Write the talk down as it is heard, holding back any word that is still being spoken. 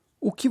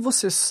O que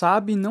você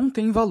sabe não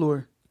tem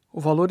valor.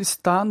 O valor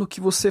está no que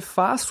você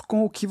faz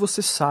com o que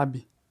você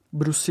sabe.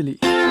 Bruce Lee.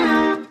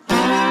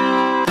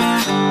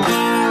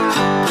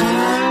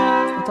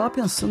 Eu tava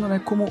pensando,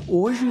 como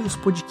hoje os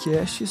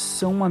podcasts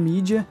são uma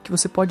mídia que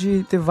você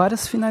pode ter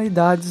várias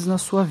finalidades na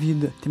sua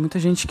vida. Tem muita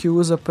gente que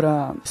usa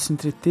para se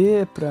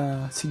entreter,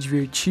 para se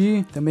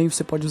divertir. Também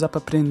você pode usar para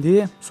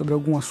aprender sobre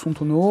algum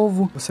assunto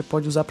novo. Você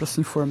pode usar para se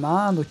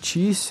informar,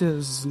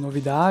 notícias,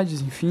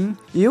 novidades, enfim.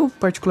 Eu,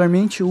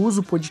 particularmente,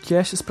 uso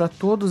podcasts para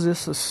todas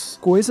essas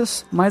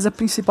coisas, mas a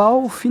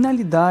principal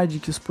finalidade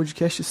que os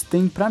podcasts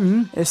têm para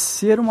mim é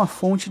ser uma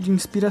fonte de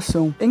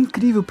inspiração. É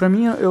incrível para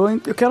mim,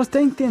 eu quero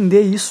até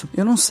entender isso.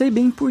 Eu não sei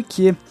bem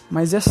porquê,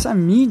 mas essa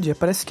mídia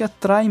parece que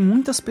atrai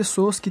muitas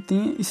pessoas que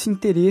têm esse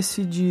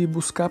interesse de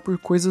buscar por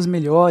coisas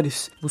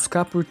melhores,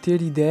 buscar por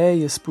ter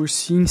ideias, por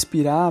se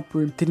inspirar,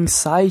 por ter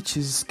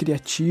insights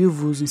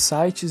criativos,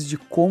 insights de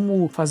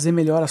como fazer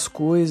melhor as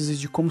coisas,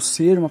 de como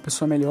ser uma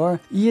pessoa melhor.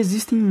 E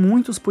existem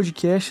muitos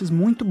podcasts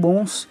muito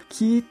bons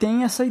que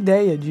têm essa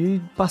ideia de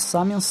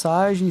passar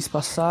mensagens,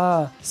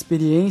 passar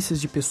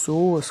experiências de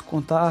pessoas,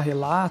 contar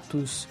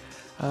relatos,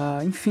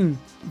 enfim,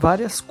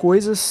 várias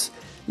coisas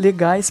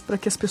legais para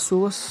que as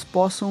pessoas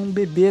possam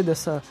beber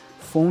dessa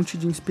fonte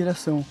de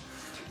inspiração.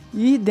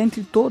 E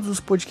dentre todos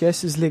os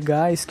podcasts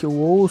legais que eu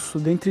ouço,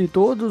 dentre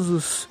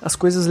todas as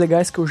coisas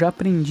legais que eu já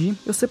aprendi,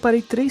 eu separei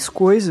 3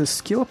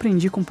 coisas que eu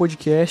aprendi com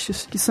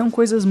podcasts, que são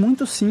coisas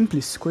muito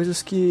simples,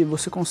 coisas que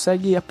você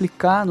consegue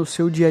aplicar no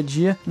seu dia a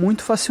dia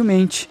muito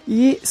facilmente.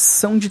 E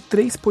são de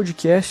 3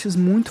 podcasts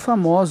muito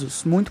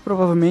famosos. Muito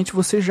provavelmente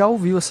você já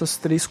ouviu essas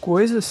 3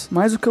 coisas,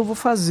 mas o que eu vou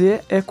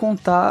fazer é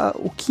contar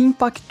o que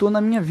impactou na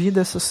minha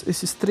vida,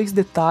 esses 3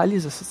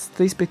 detalhes, essas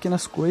 3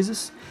 pequenas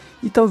coisas.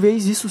 E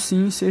talvez isso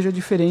sim seja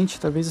diferente,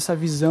 talvez essa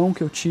visão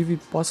que eu tive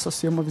possa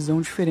ser uma visão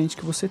diferente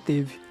que você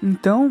teve.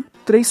 Então,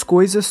 3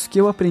 coisas que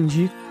eu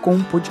aprendi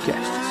com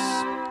podcasts.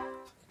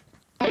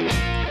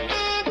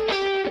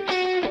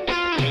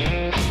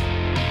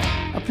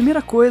 A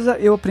primeira coisa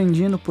eu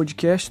aprendi no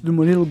podcast do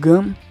Murilo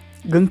Gun,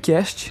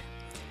 Guncast.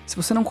 Se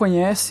você não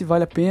conhece,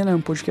 vale a pena, é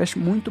um podcast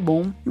muito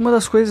bom. E uma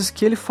das coisas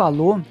que ele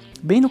falou,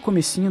 bem no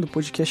comecinho do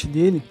podcast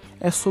dele,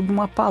 é sobre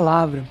uma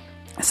palavra.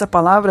 Essa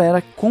palavra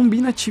era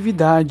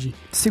combinatividade.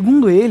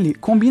 Segundo ele,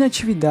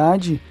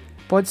 combinatividade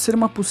pode ser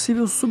uma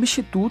possível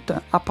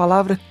substituta à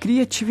palavra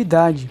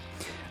criatividade.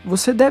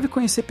 Você deve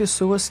conhecer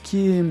pessoas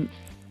que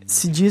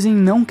se dizem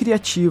não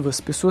criativas,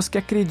 pessoas que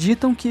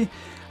acreditam que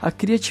a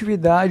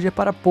criatividade é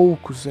para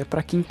poucos, é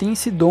para quem tem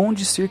esse dom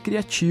de ser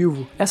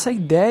criativo. Essa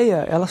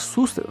ideia, ela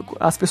assusta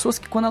as pessoas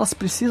que quando elas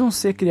precisam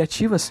ser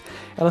criativas,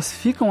 elas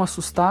ficam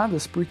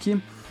assustadas porque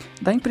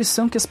dá a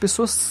impressão que as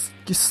pessoas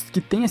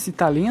que têm esse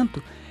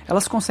talento,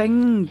 elas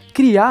conseguem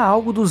criar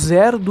algo do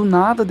zero, do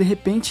nada, de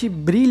repente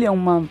brilha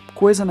uma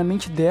coisa na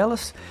mente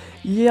delas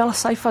e ela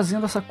sai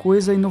fazendo essa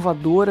coisa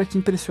inovadora que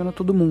impressiona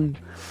todo mundo.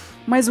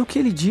 Mas o que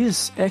ele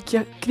diz é que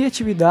a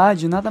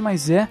criatividade nada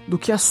mais é do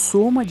que a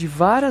soma de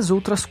várias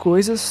outras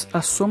coisas,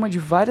 a soma de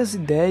várias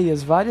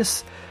ideias,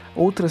 várias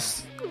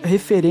outras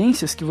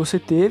referências que você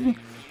teve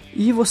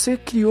e você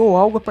criou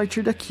algo a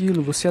partir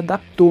daquilo, você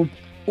adaptou.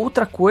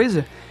 Outra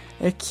coisa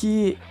é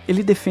que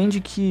ele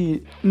defende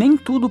que nem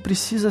tudo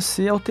precisa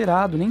ser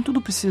alterado, nem tudo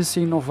precisa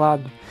ser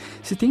inovado.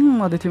 Se tem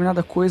uma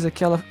determinada coisa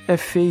que ela é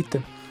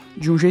feita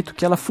de um jeito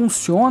que ela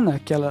funciona,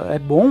 que ela é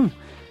bom,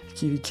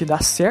 que dá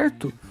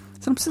certo,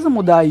 você não precisa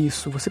mudar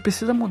isso, você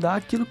precisa mudar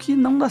aquilo que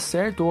não dá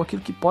certo ou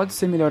aquilo que pode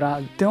ser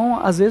melhorado. Então,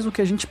 às vezes, o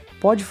que a gente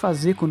pode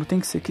fazer quando tem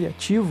que ser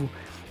criativo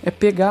é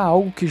pegar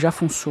algo que já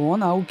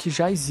funciona, algo que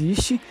já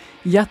existe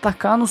e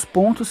atacar nos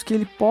pontos que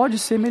ele pode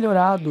ser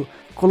melhorado,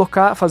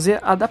 fazer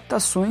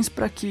adaptações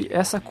para que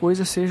essa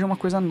coisa seja uma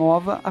coisa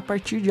nova a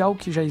partir de algo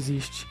que já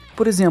existe.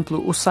 Por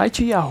exemplo, o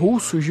site Yahoo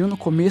surgiu no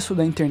começo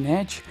da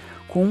internet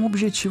com o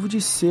objetivo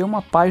de ser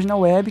uma página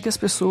web que as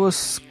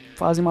pessoas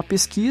fazem uma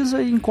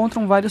pesquisa e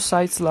encontram vários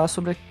sites lá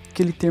sobre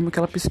aquele termo que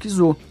ela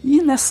pesquisou.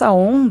 E nessa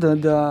onda,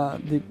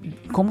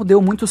 como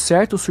deu muito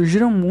certo,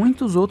 surgiram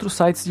muitos outros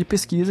sites de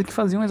pesquisa que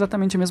faziam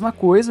exatamente a mesma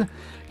coisa,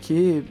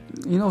 que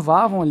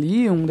inovavam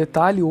ali um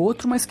detalhe ou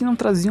outro, mas que não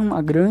traziam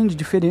uma grande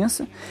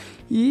diferença,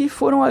 e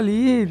foram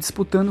ali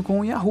disputando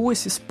com o Yahoo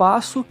esse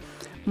espaço,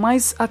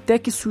 mas até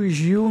que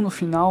surgiu no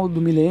final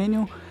do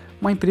milênio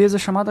uma empresa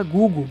chamada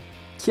Google,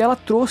 que ela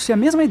trouxe a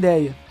mesma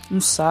ideia,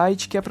 um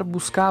site que é para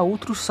buscar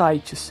outros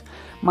sites,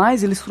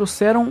 mas eles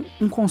trouxeram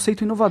um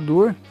conceito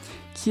inovador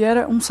que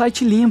era um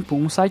site limpo,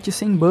 um site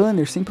sem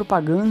banners, sem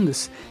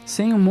propagandas,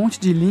 sem um monte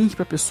de link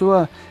para a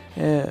pessoa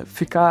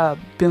ficar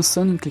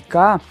pensando em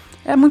clicar.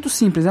 É muito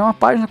simples, é uma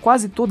página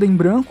quase toda em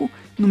branco,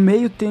 no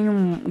meio tem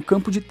um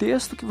campo de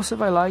texto que você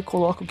vai lá e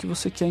coloca o que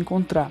você quer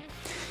encontrar.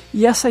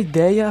 E essa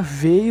ideia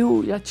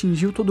veio e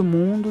atingiu todo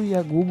mundo, e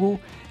a Google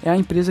é a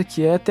empresa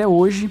que é até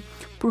hoje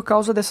por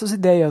causa dessas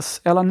ideias.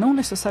 Ela não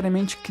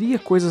necessariamente cria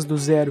coisas do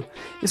zero.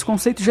 Esse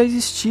conceito já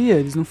existia,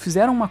 eles não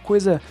fizeram uma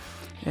coisa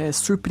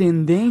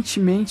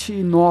surpreendentemente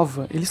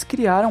nova. Eles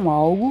criaram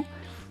algo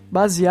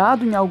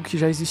baseado em algo que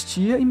já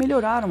existia e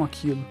melhoraram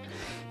aquilo.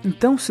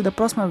 Então, se da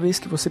próxima vez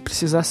que você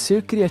precisar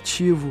ser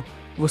criativo,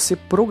 você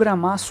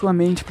programar a sua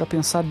mente para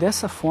pensar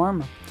dessa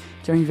forma,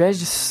 que ao invés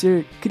de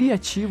ser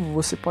criativo,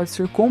 você pode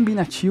ser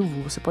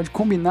combinativo, você pode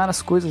combinar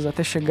as coisas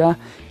até chegar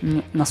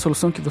na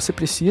solução que você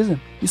precisa,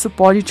 isso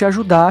pode te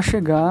ajudar a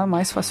chegar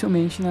mais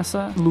facilmente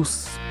nessa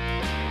luz.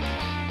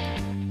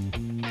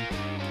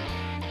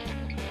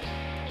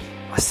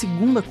 A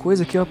segunda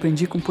coisa que eu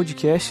aprendi com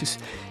podcasts,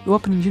 eu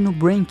aprendi no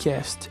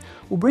Braincast.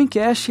 O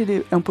Braincast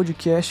ele é um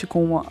podcast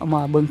com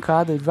uma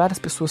bancada, várias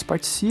pessoas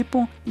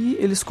participam e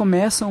eles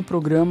começam o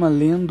programa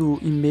lendo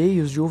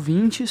e-mails de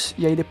ouvintes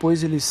e aí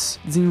depois eles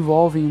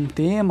desenvolvem um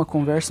tema,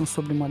 conversam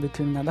sobre uma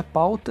determinada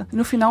pauta e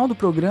no final do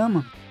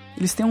programa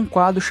eles têm um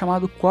quadro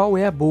chamado Qual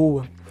é a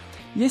Boa?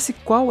 E esse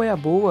Qual é a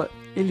Boa?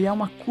 Ele é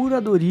uma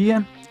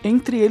curadoria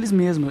entre eles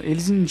mesmos,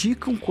 eles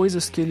indicam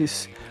coisas que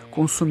eles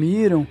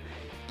consumiram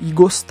e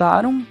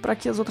gostaram para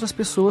que as outras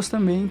pessoas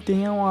também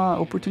tenham a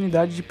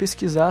oportunidade de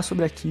pesquisar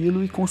sobre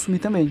aquilo e consumir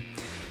também.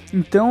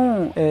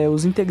 Então,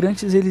 os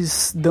integrantes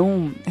eles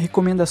dão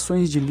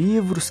recomendações de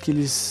livros que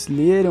eles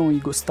leram e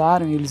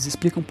gostaram, eles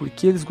explicam por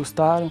que eles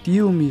gostaram,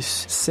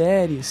 filmes,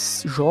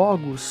 séries,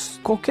 jogos,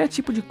 qualquer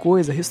tipo de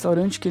coisa,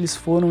 restaurante que eles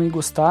foram e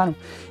gostaram.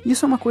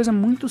 Isso é uma coisa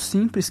muito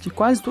simples que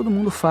quase todo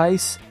mundo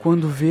faz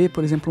quando vê,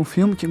 por exemplo, um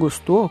filme que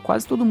gostou,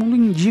 quase todo mundo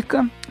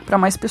indica para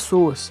mais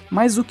pessoas.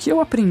 Mas o que eu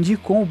aprendi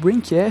com o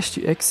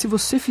Braincast é que se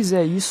você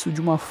fizer isso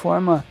de uma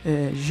forma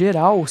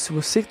geral, se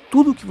você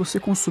tudo que você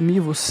consumir,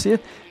 você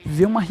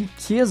vê uma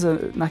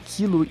riqueza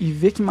naquilo e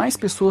vê que mais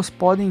pessoas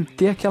podem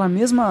ter aquela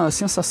mesma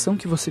sensação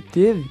que você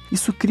teve,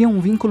 isso cria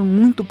um vínculo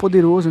muito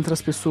poderoso entre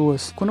as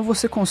pessoas. Quando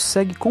você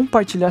consegue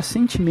compartilhar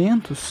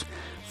sentimentos,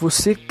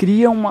 você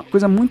cria uma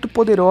coisa muito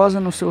poderosa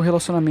no seu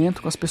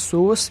relacionamento com as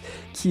pessoas,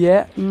 que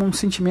é um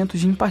sentimento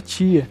de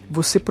empatia.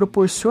 Você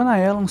proporciona a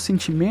ela um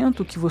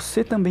sentimento que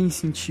você também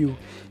sentiu.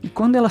 E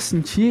quando ela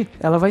sentir,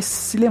 ela vai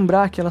se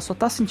lembrar que ela só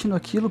está sentindo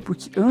aquilo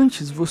porque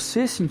antes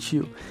você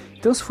sentiu.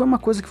 Então, se for uma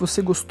coisa que você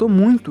gostou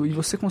muito e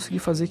você conseguir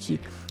fazer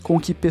com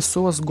que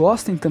pessoas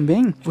gostem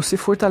também, você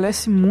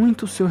fortalece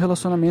muito o seu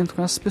relacionamento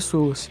com essas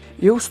pessoas.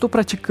 Eu estou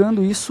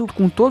praticando isso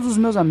com todos os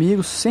meus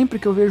amigos, sempre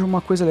que eu vejo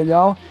uma coisa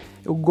legal,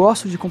 eu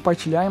gosto de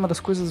compartilhar, e uma das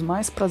coisas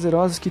mais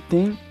prazerosas que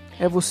tem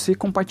é você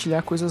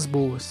compartilhar coisas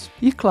boas.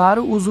 E,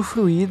 claro,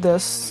 usufruir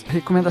das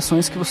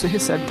recomendações que você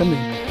recebe também.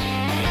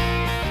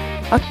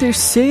 A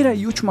terceira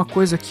e última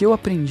coisa que eu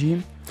aprendi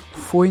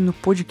foi no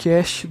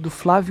podcast do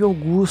Flávio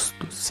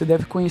Augusto. Você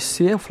deve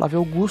conhecer, o Flávio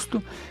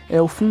Augusto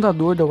é o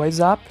fundador da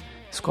WhatsApp,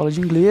 escola de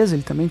inglês,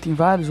 ele também tem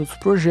vários outros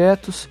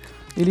projetos,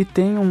 ele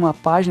tem uma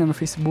página no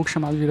Facebook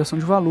chamada Geração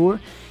de Valor,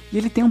 e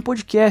ele tem um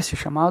podcast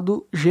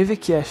chamado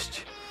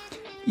GVCast.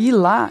 E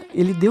lá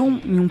ele deu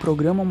em um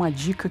programa uma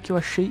dica que eu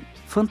achei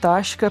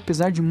fantástica,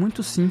 apesar de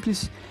muito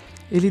simples.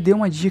 Ele deu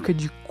uma dica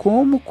de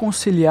como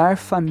conciliar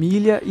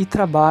família e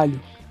trabalho.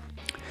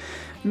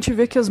 A gente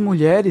vê que as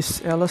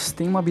mulheres, elas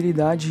têm uma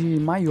habilidade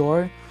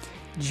maior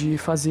de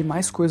fazer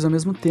mais coisas ao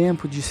mesmo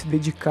tempo, de se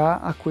dedicar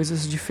a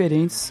coisas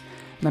diferentes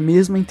na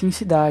mesma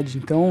intensidade.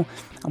 Então,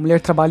 a mulher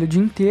trabalha o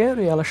dia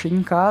inteiro e ela chega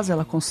em casa,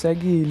 ela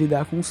consegue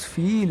lidar com os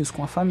filhos,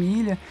 com a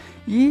família,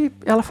 e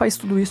ela faz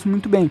tudo isso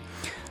muito bem.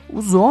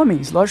 Os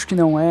homens, lógico que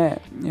não é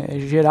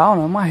geral,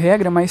 não é uma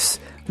regra, mas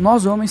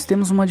nós homens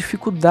temos uma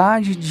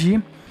dificuldade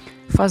de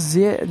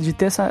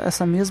ter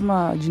essa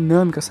mesma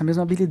dinâmica, essa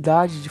mesma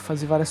habilidade de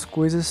fazer várias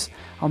coisas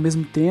ao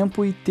mesmo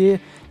tempo e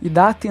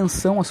dar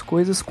atenção às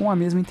coisas com a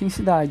mesma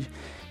intensidade.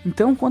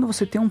 Então, quando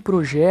você tem um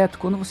projeto,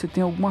 quando você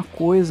tem alguma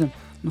coisa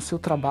no seu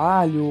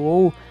trabalho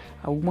ou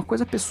alguma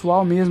coisa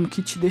pessoal mesmo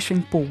que te deixa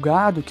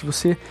empolgado, que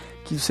você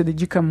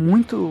dedica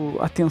muito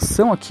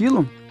atenção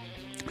àquilo,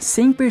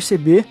 sem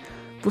perceber,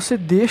 você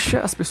deixa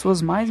as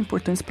pessoas mais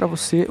importantes para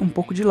você um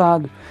pouco de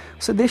lado.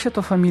 Você deixa a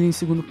tua família em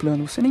segundo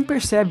plano. Você nem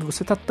percebe,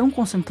 você está tão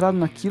concentrado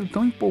naquilo,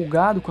 tão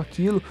empolgado com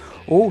aquilo,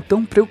 ou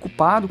tão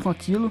preocupado com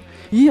aquilo,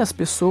 e as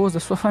pessoas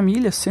da sua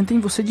família sentem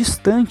você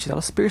distante,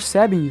 elas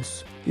percebem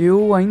isso.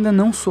 Eu ainda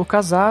não sou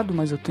casado,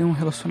 mas eu tenho um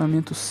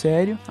relacionamento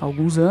sério há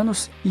alguns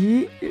anos,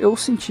 e eu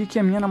senti que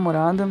a minha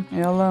namorada,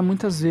 ela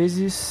muitas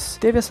vezes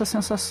teve essa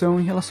sensação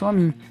em relação a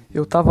mim.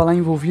 Eu estava lá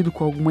envolvido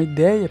com alguma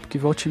ideia, porque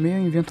volta e meia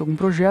eu invento algum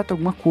projeto,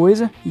 alguma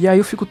coisa, e aí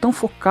eu fico tão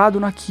focado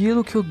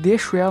naquilo que eu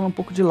deixo ela um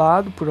pouco de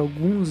lado por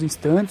alguns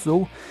instantes,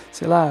 ou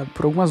sei lá,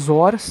 por algumas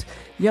horas,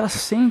 e ela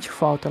sente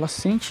falta, ela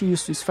sente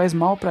isso faz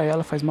mal pra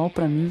ela, faz mal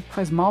pra mim,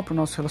 faz mal pro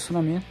nosso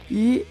relacionamento.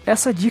 E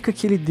essa dica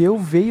que ele deu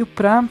veio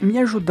pra me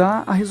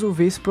ajudar a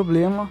resolver esse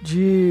problema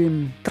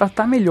de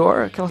tratar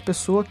melhor aquela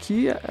pessoa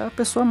que é a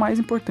pessoa mais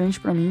importante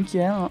pra mim, que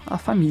é a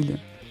família.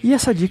 E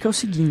essa dica é o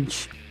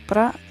seguinte: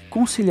 pra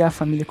conciliar a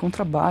família com o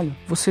trabalho,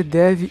 você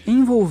deve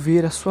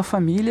envolver a sua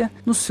família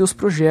nos seus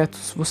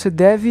projetos. Você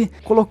deve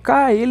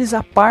colocar eles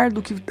a par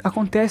do que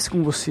acontece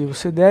com você.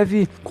 Você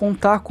deve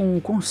contar com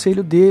o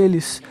conselho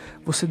deles.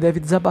 Você deve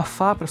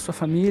desabafar para sua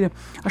família.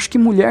 Acho que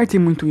mulher tem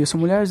muito isso. A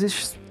mulher, às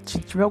vezes, se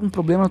tiver algum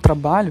problema no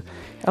trabalho,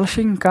 ela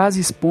chega em casa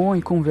e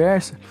expõe,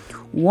 conversa.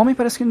 O homem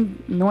parece que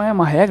não é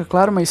uma regra,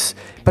 claro, mas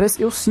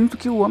eu sinto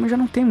que o homem já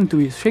não tem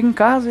muito isso. Chega em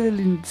casa,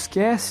 ele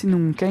esquece,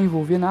 não quer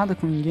envolver nada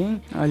com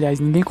ninguém, aliás,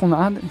 ninguém com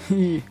nada,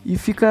 e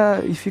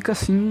fica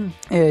assim,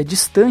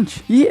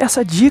 distante. E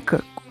essa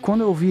dica,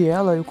 quando eu ouvi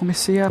ela, eu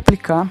comecei a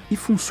aplicar e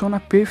funciona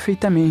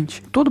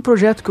perfeitamente. Todo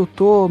projeto que eu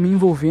tô me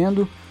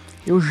envolvendo,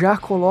 eu já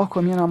coloco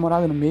a minha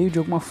namorada no meio de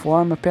alguma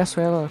forma, peço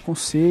a ela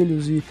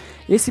conselhos, e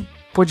esse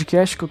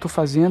podcast que eu tô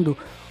fazendo,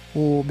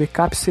 o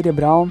Backup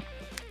Cerebral,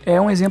 é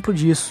um exemplo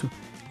disso.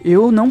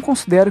 Eu não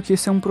considero que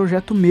esse é um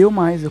projeto meu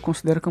mais, eu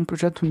considero que é um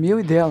projeto meu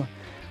e dela,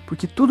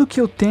 porque tudo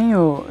que eu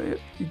tenho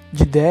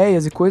de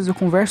ideias e coisas, eu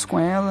converso com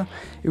ela,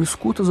 eu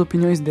escuto as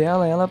opiniões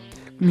dela, ela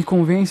me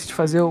convence de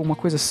fazer uma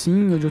coisa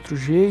assim ou de outro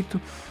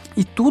jeito,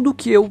 e tudo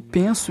que eu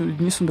penso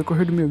nisso no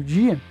decorrer do meu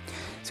dia,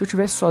 se eu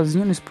estivesse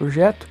sozinho nesse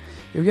projeto,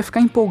 eu ia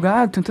ficar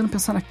empolgado, tentando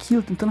pensar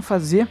naquilo, tentando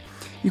fazer.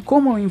 E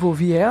como eu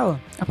envolvi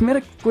ela, a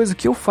primeira coisa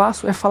que eu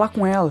faço é falar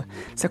com ela.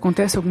 Se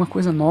acontece alguma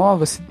coisa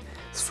nova, se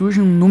surge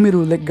um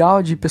número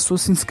legal de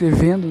pessoas se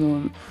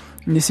inscrevendo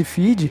nesse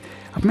feed,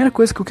 a primeira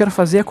coisa que eu quero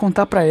fazer é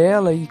contar pra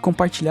ela e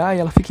compartilhar, e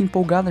ela fica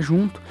empolgada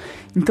junto.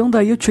 Então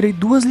daí eu tirei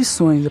 2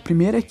 lições. A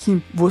primeira é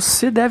que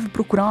você deve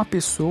procurar uma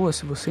pessoa,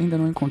 se você ainda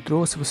não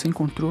encontrou, se você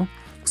encontrou,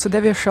 você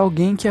deve achar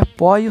alguém que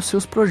apoie os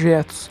seus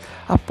projetos,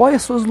 apoie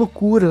as suas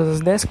loucuras, as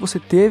ideias que você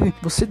teve.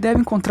 Você deve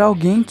encontrar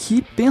alguém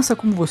que pensa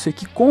como você,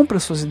 que compra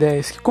as suas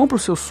ideias, que compra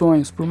os seus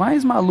sonhos, por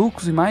mais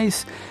malucos e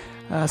mais,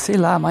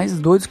 mais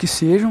doidos que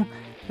sejam.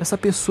 Essa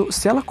pessoa,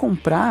 se ela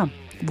comprar,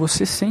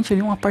 você sente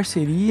ali uma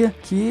parceria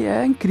que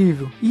é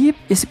incrível. E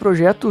esse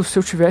projeto, se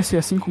eu tivesse,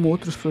 assim como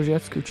outros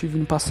projetos que eu tive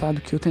no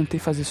passado, que eu tentei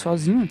fazer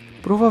sozinho,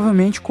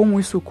 provavelmente, como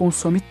isso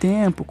consome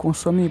tempo,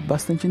 consome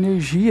bastante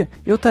energia,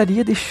 eu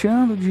estaria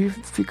deixando de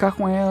ficar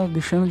com ela,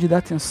 deixando de dar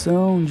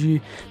atenção,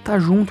 de estar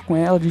junto com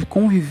ela, de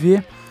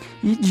conviver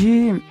e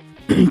de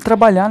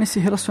trabalhar nesse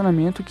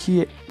relacionamento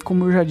que,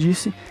 como eu já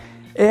disse,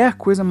 é a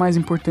coisa mais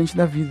importante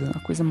da vida. A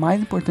coisa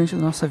mais importante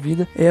da nossa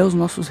vida é os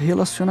nossos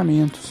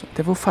relacionamentos.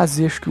 Até vou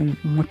fazer, acho que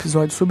um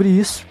episódio sobre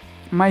isso.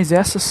 Mas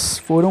essas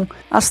foram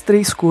as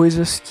 3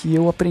 coisas que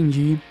eu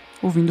aprendi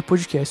ouvindo o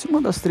podcast.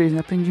 Uma das 3,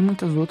 né? Aprendi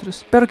muitas outras.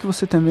 Espero que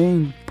você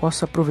também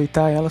possa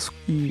aproveitar elas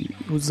e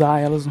usar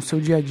elas no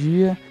seu dia a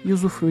dia e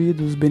usufruir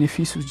dos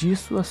benefícios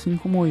disso, assim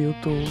como eu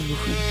estou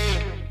usufruindo.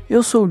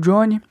 Eu sou o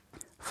Johnny,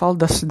 falo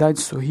da cidade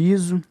de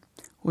Sorriso.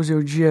 Hoje é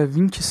o dia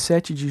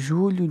 27 de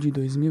julho de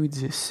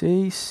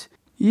 2016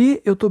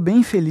 e eu estou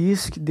bem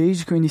feliz que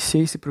desde que eu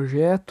iniciei esse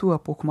projeto, há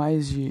pouco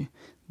mais de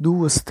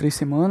 2, 3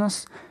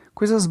 semanas,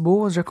 coisas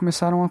boas já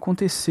começaram a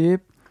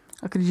acontecer.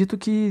 Acredito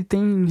que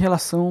tem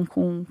relação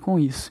com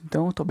isso,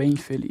 então eu estou bem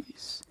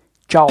feliz.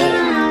 Tchau!